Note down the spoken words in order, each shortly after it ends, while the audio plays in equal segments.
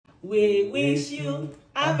We wish you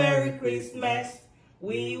a Merry Christmas.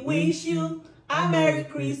 We wish you a Merry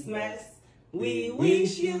Christmas. We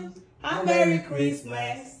wish you a Merry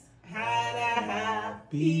Christmas and a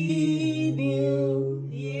Happy New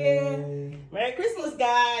Year. Merry Christmas,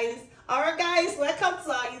 guys. Alright, guys, welcome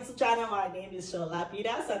to our YouTube channel. My name is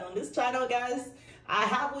TILAPIA, and on this channel, guys, I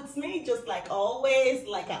have with me, just like always,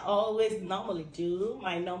 like I always normally do,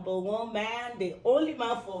 my number one man, the only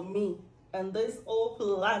man for me on this whole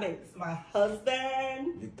planet, my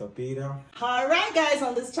husband, Victor Peter. Alright, guys,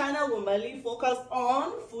 on this channel, we mainly focus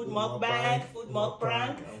on food mukbang, food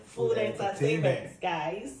mukbang, food entertainment.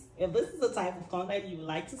 Guys, if this is the type of content you would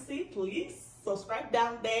like to see, please subscribe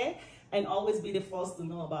down there and always be the first to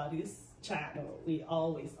know about this channel. We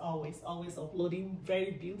always uploading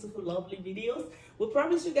very beautiful, lovely videos. We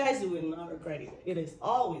promise you guys you will not regret it. It is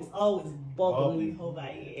always bubbling over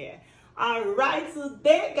here. Alright,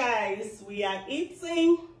 today, guys, we are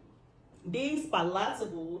eating this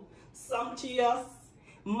palatable, sumptuous,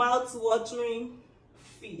 mouth-watering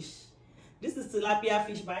fish. This is tilapia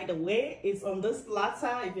fish, by the way. It's on this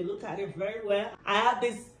platter. If you look at it very well, I have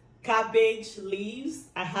this cabbage leaves,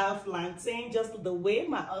 I have plantain, just the way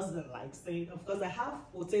my husband likes it. Of course, I have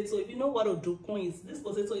potato. If you know what odukun is, this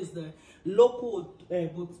potato is the local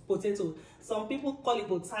potato. Some people call it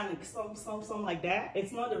botanic, some like that.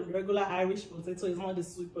 It's not the regular Irish potato. It's not the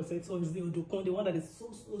sweet potato. It's the odukun, the one that is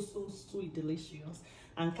so sweet, delicious,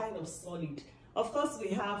 and kind of solid. Of course, we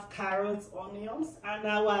have carrots, onions, and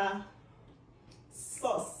our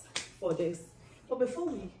sauce for this. But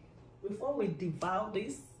before we devour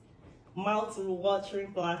this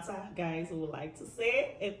mouth-watering platter, guys, we would like to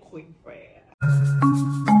say a quick prayer.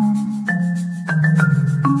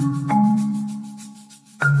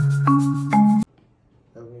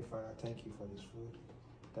 Heavenly Father, thank you for this food.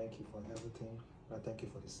 Thank you for everything. Father, thank you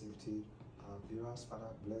for the safety. Our viewers,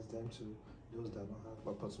 Father, bless them too. Those that don't have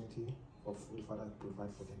opportunity for food, Father,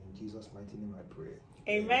 provide for them. In Jesus' mighty name I pray.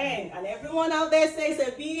 Amen. And everyone out there says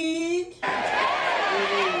a big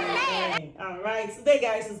amen. All right, today,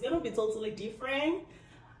 guys, it's gonna be totally different.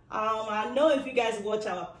 I know if you guys watch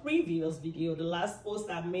our previous video, the last post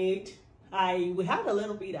I made, we had a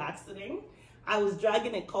little bit of accident. I was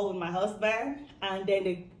dragging a car with my husband, and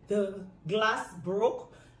then the glass broke.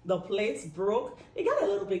 The plates broke. It got a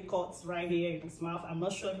little bit cut right here in his mouth. I'm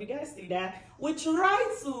not sure if you guys see that. We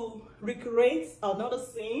tried to recreate another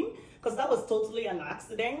scene because that was totally an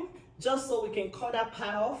accident, just so we can cut that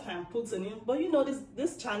part off and put it in. But you know,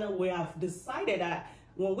 this channel, we have decided that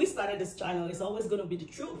when we started this channel, it's always going to be the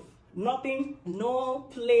truth. Nothing, no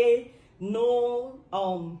play, no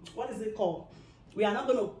what is it called? We are not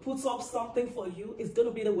going to put up something for you. It's going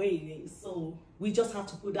to be the way it is. So we just have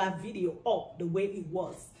to put that video up the way it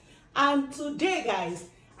was. And today, guys,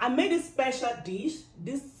 I made a special dish.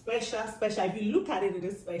 This special. If you look at it, it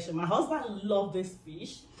is special. My husband loved this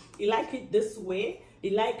fish. He liked it this way. He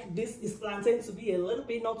liked this is plantain to be a little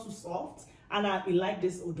bit not too soft. And he liked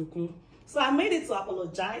this odukun. So I made it to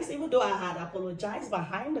apologize, even though I had apologized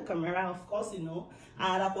behind the camera. Of course, you know,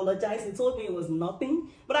 I had apologized. He told me it was nothing.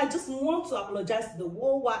 But I just want to apologize to the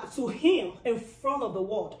whole world, to him in front of the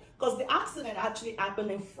world. Because the accident actually happened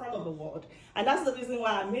in front of the world. And that's the reason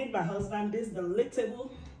why I made my husband this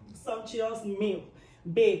delectable, sumptuous meal.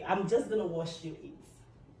 Babe, I'm just going to watch you eat.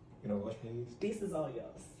 You know, watch me eat? This is all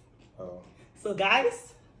yours. Oh. So,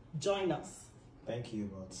 guys, join us. Thank you,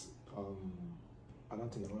 but I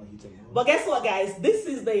don't think I want to eat anymore. But guess what, guys? This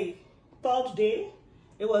is the third day.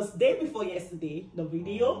 It was day before yesterday, the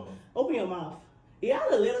video. Open your mouth. It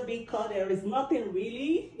had a little bit cut. There is nothing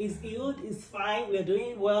really. It's healed. It's fine. We're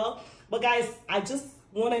doing well. But guys, I just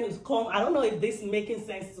wanted to come. I don't know if this is making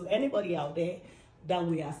sense to anybody out there that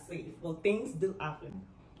we are safe. But things do happen.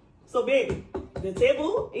 So, baby, the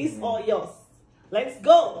table is all yours. Let's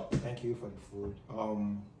go. Thank you for the food.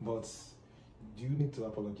 But do you need to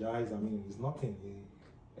apologize? I mean, it's nothing.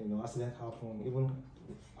 You know, accident happen. Even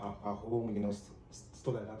at home, you know,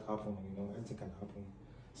 stuff like that happen. You know, anything can happen.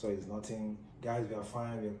 So it's nothing. Guys, we are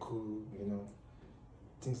fine. We are cool. You know,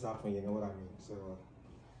 things happen. You know what I mean? So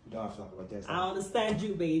you don't have to apologize. I understand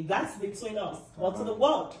you, babe. That's between us. Or to the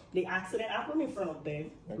world. The accident happened in front of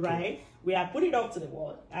them, right? We have put it up to the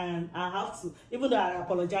world, and I have to, even though I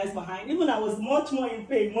apologize behind, even I was much more in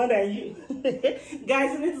pain more than you.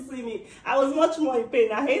 Guys, you need to see me. I was much more in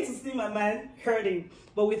pain. I hate to see my man hurting,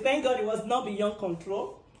 but we thank God it was not beyond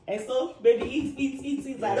control. And so, baby, eat.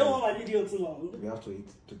 Yeah. I don't want my video too long. We have to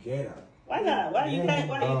eat together. Why not? Why you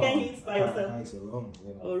can't eat by yourself? I can't alone,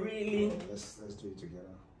 you know. Oh, really? Let's do it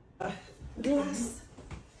together. Glass.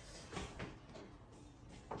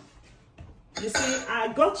 You see,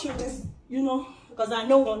 I got you this, you know, Because I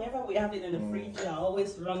know whenever we have it in the fridge, you're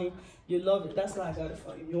always running. You love it. That's why I got it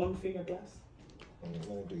for you. You want to fill your glass? Let me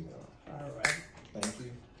do that. All right. Thank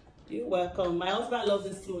you. You're welcome. My husband loves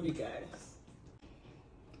this smoothie, guys.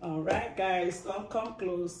 All right, guys. Come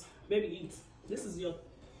close. Baby, eat. This is your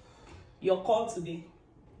call today.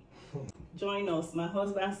 Join us. My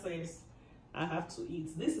husband says I have to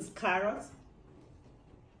eat. This is carrot.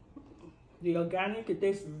 The organic, it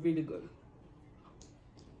tastes really good.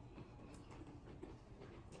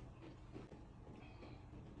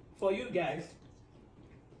 For you guys.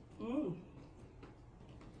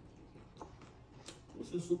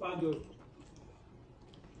 This is super good.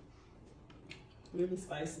 Really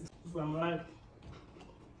spicy. If I'm right.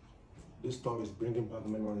 This stuff is bringing back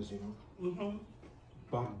memories, you know.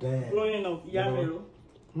 Back then. Growing up, Yamero.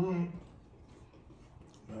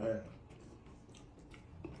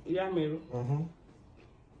 Yamero.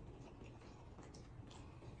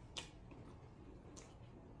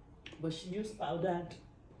 But she used powdered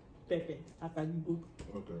pepper at Alibu.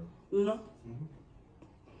 Okay. You know?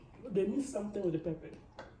 They mix something with the pepper.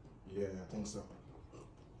 Yeah, I think so.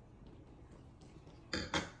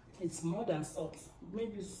 It's more than salt.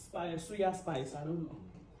 Maybe spice, soya spice, I don't know.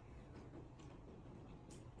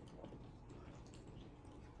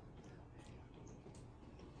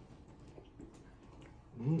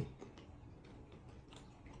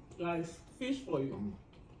 Guys, fish for you.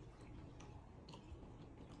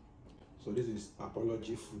 So this is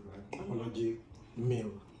apology food, right? Apology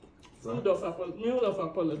meal. Food of apology, meal of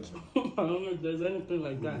apology. I don't know if there's anything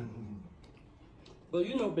like that. But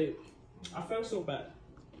you know, babe, I felt so bad.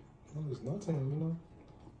 No, it's nothing, you know.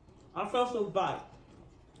 I felt so bad.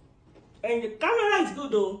 And the camera is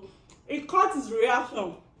good though. It caught his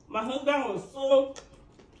reaction. My husband was so,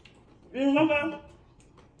 you remember?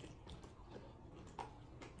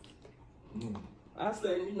 I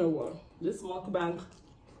said, you know what? This mukbang.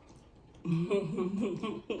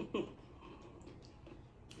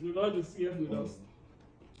 The Lord is here with us.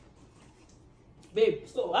 Babe,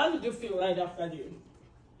 so how did you feel right after you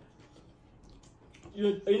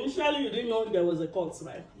initially you didn't know there was a cut,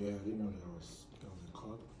 right? Yeah, I didn't know there was a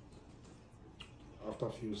cut. After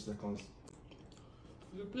a few seconds.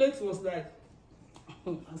 The plate was like,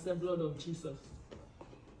 I said, blood of Jesus.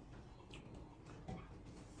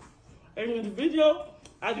 And in the video,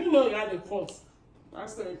 I didn't know you had a cut. I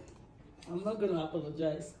said, I'm not gonna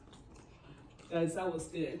apologize. Guys, I was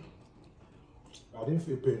scared. I didn't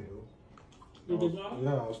feel pain though. You did not?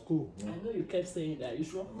 Yeah, I was cool. Yeah. I know you kept saying that. You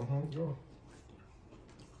sure? Yeah.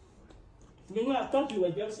 You know, I thought you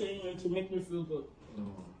were just saying it to make me feel good.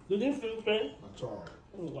 No. You didn't feel pain? At all.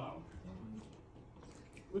 Oh, wow.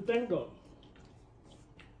 We thank God.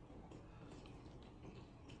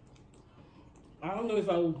 I don't know if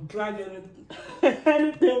I will drag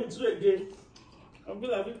anything with you again. I'll be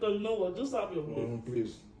like, Victor, you know what? Just have your way.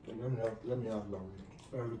 Please, let me have that.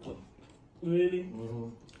 Everything. Really?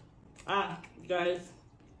 Guys,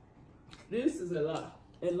 this is a lot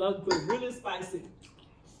good, really spicy.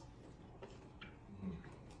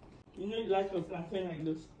 You know you like your plantain like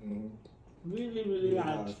this. Really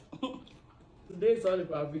large. Today is all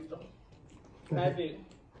about Victor. Thank you.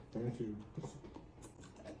 Thank you.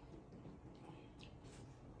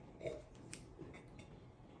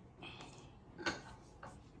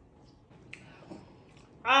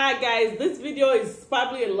 Alright guys, this video is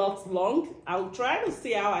probably a lot long. I'll try to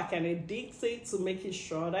see how I can edit it to make it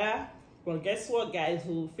shorter. But guess what guys,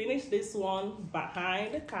 we'll finish this one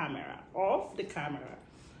behind the camera, off the camera.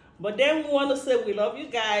 But then we want to say we love you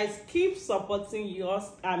guys. Keep supporting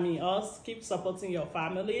us, keep supporting your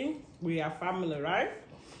family. We are family, right?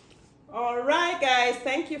 Alright guys,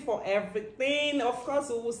 thank you for everything. Of course,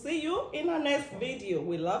 we will see you in our next video.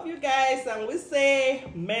 We love you guys and we say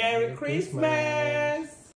Merry Christmas.